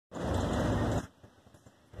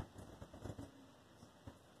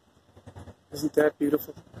Isn't that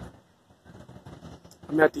beautiful?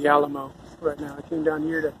 I'm at the Alamo right now. I came down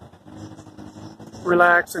here to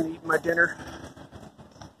relax and eat my dinner.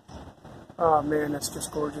 Oh man, that's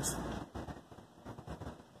just gorgeous.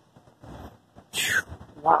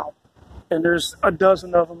 Wow. And there's a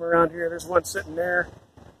dozen of them around here. There's one sitting there.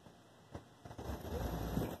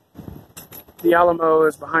 The Alamo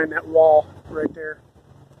is behind that wall right there.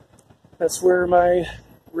 That's where my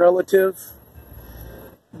relative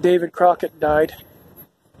David Crockett died.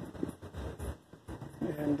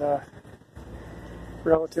 And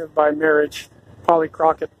relative by marriage, Polly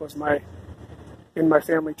Crockett was in my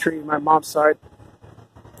family tree, my mom's side.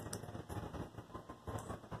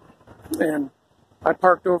 And I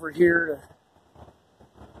parked over here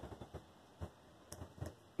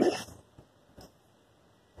to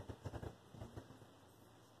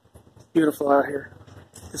beautiful out here.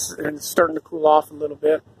 And it's starting to cool off a little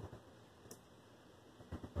bit.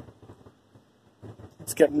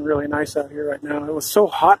 It's getting really nice out here right now. It was so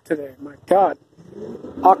hot today. My God.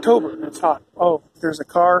 October, it's hot. Oh, there's a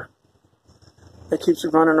car that keeps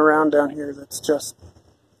running around down here that's just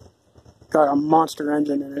got a monster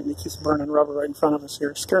engine in it, and it keeps burning rubber right in front of us here.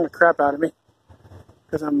 It's scaring the crap out of me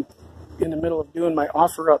because I'm in the middle of doing my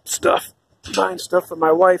OfferUp stuff, buying stuff for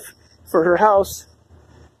my wife for her house,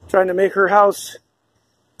 trying to make her house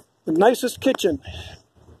the nicest kitchen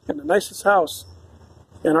and the nicest house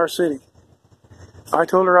in our city. I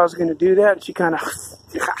told her I was going to do that, and she kind of,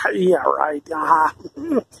 yeah, right, yeah.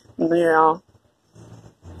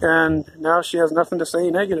 And now she has nothing to say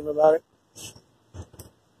negative about it.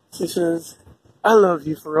 She says, I love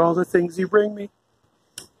you for all the things you bring me.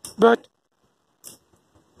 But,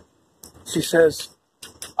 she says,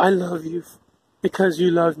 I love you because you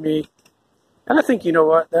love me. And I think, you know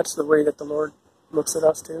what, that's the way that the Lord looks at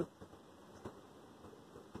us too.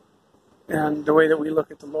 And the way that we look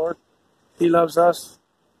at the Lord. He loves us.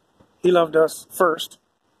 He loved us first.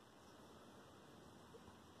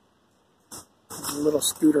 There's a little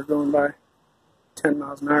scooter going by, 10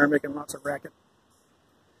 miles an hour, making lots of racket.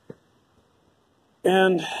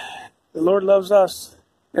 And the Lord loves us,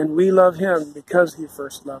 and we love Him because He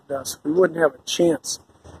first loved us. We wouldn't have a chance.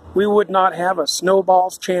 We would not have a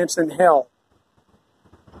snowball's chance in hell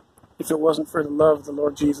if it wasn't for the love of the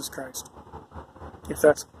Lord Jesus Christ. If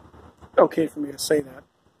that's okay for me to say that.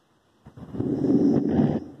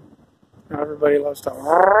 Now everybody loves to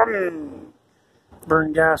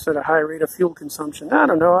burn gas at a high rate of fuel consumption. I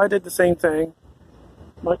don't know, I did the same thing.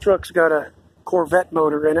 My truck's got a Corvette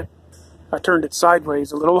motor in it. I turned it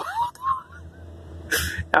sideways a little while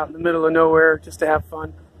out in the middle of nowhere just to have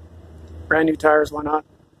fun. Brand new tires, why not?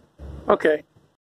 Okay.